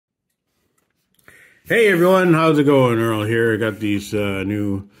Hey everyone, how's it going? Earl here. I got these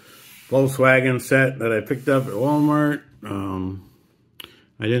new Volkswagen Set that I picked up at Walmart.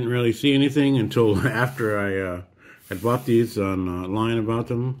 I didn't really see anything until after I had bought these online about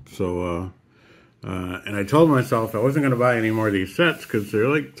them. So, and I told myself I wasn't going to buy any more of these sets because they're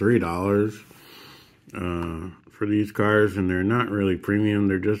like $3 for these cars, and they're not really premium.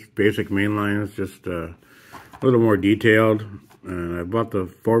 They're just basic mainlines, just a little more detailed. And I bought the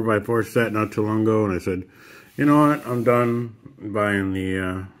 4x4 set not too long ago, and I said, you know what, I'm done buying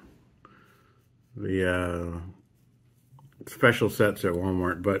the special sets at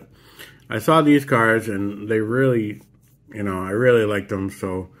Walmart. But I saw these cars, and they really, I really liked them,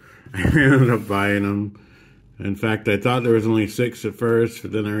 so I ended up buying them. In fact, I thought there was only 6 at first,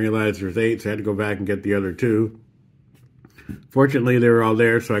 but then I realized there's 8, so I had to go back and get the other 2. Fortunately, they were all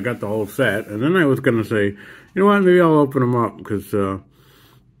there, so I got the whole set. And then I was going to say, you know what, maybe I'll open them up, because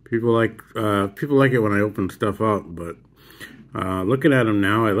people like it when I open stuff up. But looking at them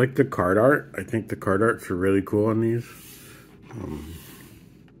now, I like the card art. I think the card arts are really cool on these.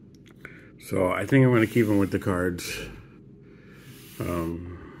 So I think I'm going to keep them with the cards.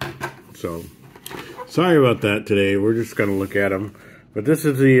 So sorry about that today. We're just going to look at them. But this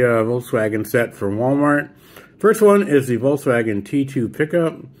is the Volkswagen Set from Walmart. First one is the Volkswagen T2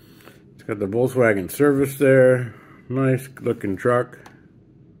 pickup. It's got the Volkswagen service there. Nice looking truck.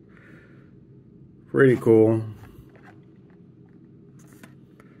 Pretty cool.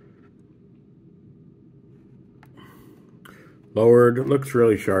 Lowered. Looks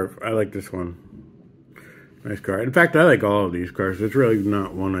really sharp. I like this one. Nice car. In fact, I like all of these cars. There's really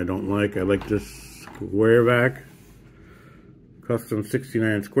not one I don't like. I like this squareback. Custom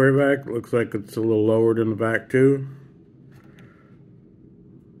 69 squareback. Looks like it's a little lowered in the back too.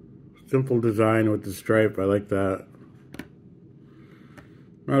 Simple design with the stripe. I like that.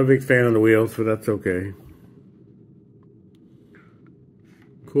 Not a big fan of the wheels, but that's okay.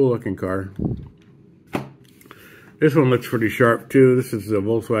 Cool looking car. This one looks pretty sharp too. This is the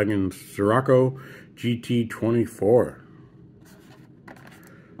Volkswagen Scirocco GT24.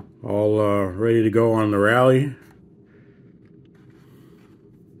 All ready to go on the rally.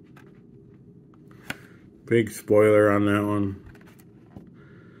 Big spoiler on that one.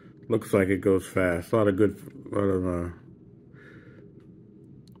 Looks like it goes fast. A lot of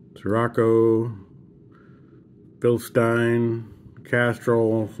Scirocco, Bilstein,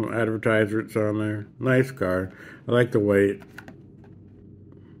 Castrol, some advertisements on there. Nice car. I like the weight.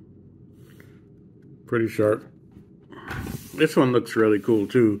 Pretty sharp. This one looks really cool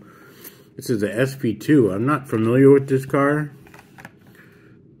too. This is the SP2. I'm not familiar with this car,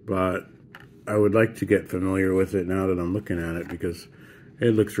 but I would like to get familiar with it now that I'm looking at it, because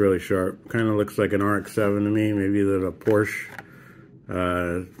it looks really sharp. Kind of looks like an RX-7 to me. Maybe a Porsche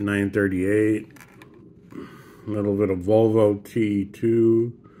 938. A little bit of Volvo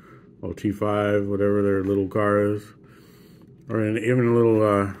T2 or T5, whatever their little car is. Or even a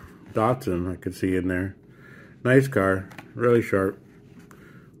little Datsun I could see in there. Nice car. Really sharp.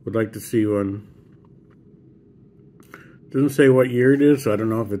 Would like to see one. Doesn't say what year it is, so I don't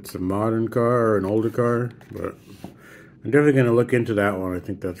know if it's a modern car or an older car, but I'm definitely going to look into that one. I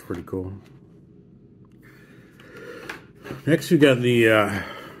think that's pretty cool. Next we got the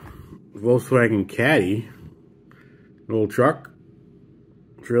Volkswagen Caddy. Little truck.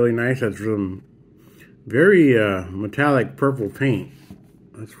 It's really nice. Has some very metallic purple paint.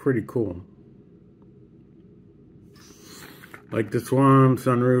 That's pretty cool. Like this one,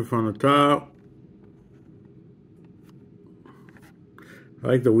 sunroof on the top. I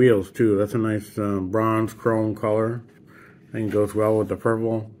like the wheels too. That's a nice bronze chrome color. I think it goes well with the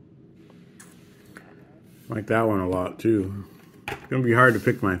purple. I like that one a lot too. It's gonna be hard to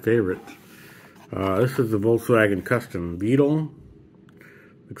pick my favorites. This is the Volkswagen Custom Beetle.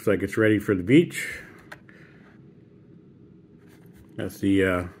 Looks like it's ready for the beach. That's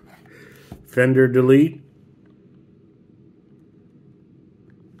the fender delete.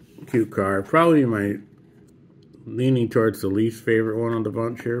 Cute car. Probably my leaning towards the least favorite one of the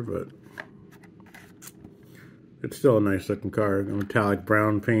bunch here, but it's still a nice looking car. Metallic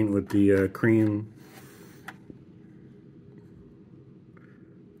brown paint with the cream.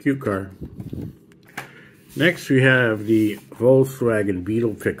 Cute car. Next we have the Volkswagen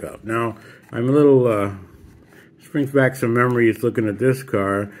Beetle pickup. Now I'm a little brings back some memories looking at this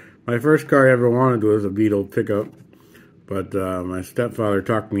car. My first car I ever wanted was a Beetle pickup, but my stepfather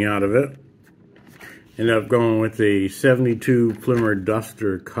talked me out of it. Ended up going with a 72 Plymouth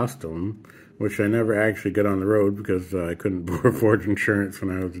Duster Custom, which I never actually got on the road because I couldn't afford insurance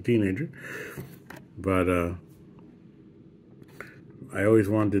when I was a teenager. But I always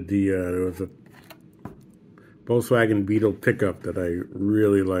wanted the, there was a Volkswagen Beetle pickup that I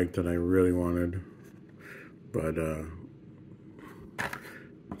really liked and I really wanted. But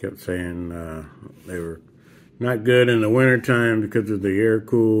kept saying they were not good in the wintertime because of the air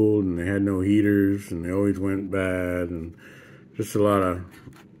cooled and they had no heaters and they always went bad and just a lot of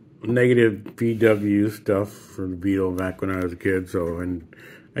negative VW stuff for the Beetle back when I was a kid. So, and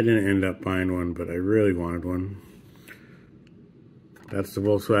I didn't end up buying one, but I really wanted one. That's the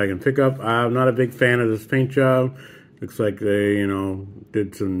Volkswagen pickup. I'm not a big fan of this paint job. Looks like they, you know,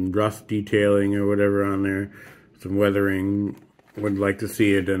 did some rust detailing or whatever on there. Some weathering. Would like to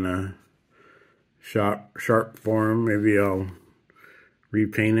see it in a sharp form. Maybe I'll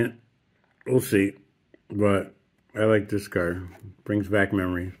repaint it. We'll see. But I like this car. Brings back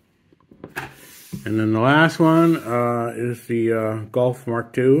memories. And then the last one is the Golf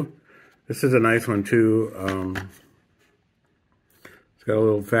Mark II. This is a nice one too. It's got a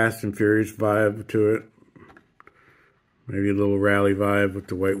little Fast and Furious vibe to it. Maybe a little rally vibe with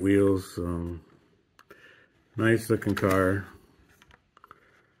the white wheels. Nice looking car.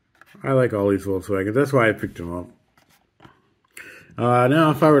 I like all these Volkswagens. That's why I picked them up.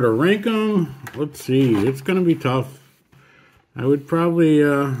 Now, if I were to rank them, let's see. It's going to be tough. I would probably,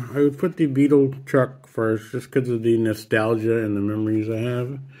 I would put the Beetle truck first, just because of the nostalgia and the memories I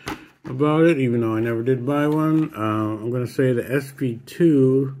have about it, even though I never did buy one. I'm going to say the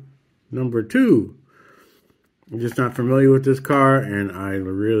SP2, number 2. I'm just not familiar with this car, and I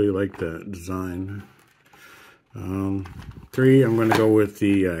really like the design. 3, I'm going to go with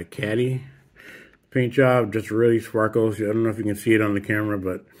the Caddy. Paint job just really sparkles. I don't know if you can see it on the camera,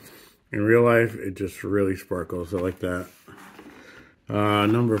 but in real life, it just really sparkles. I like that.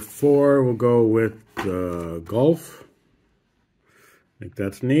 Number 4, we'll go with the Golf. I think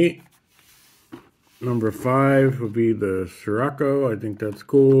that's neat. Number 5 would be the Scirocco. I think that's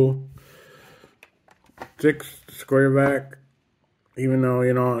cool. 6, Squareback. Even though,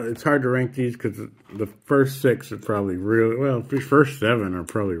 you know, it's hard to rank these because the first 6 are probably really, well, the first 7 are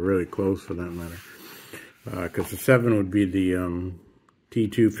probably really close for that matter. Because the 7 would be the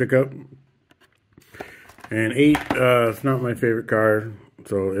T2 pickup. And 8, it's not my favorite car,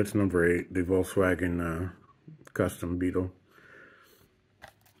 so it's number 8, the Volkswagen Custom Beetle.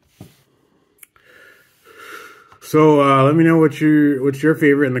 So let me know what's your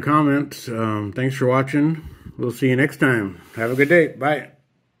favorite in the comments. Thanks for watching. We'll see you next time. Have a good day. Bye.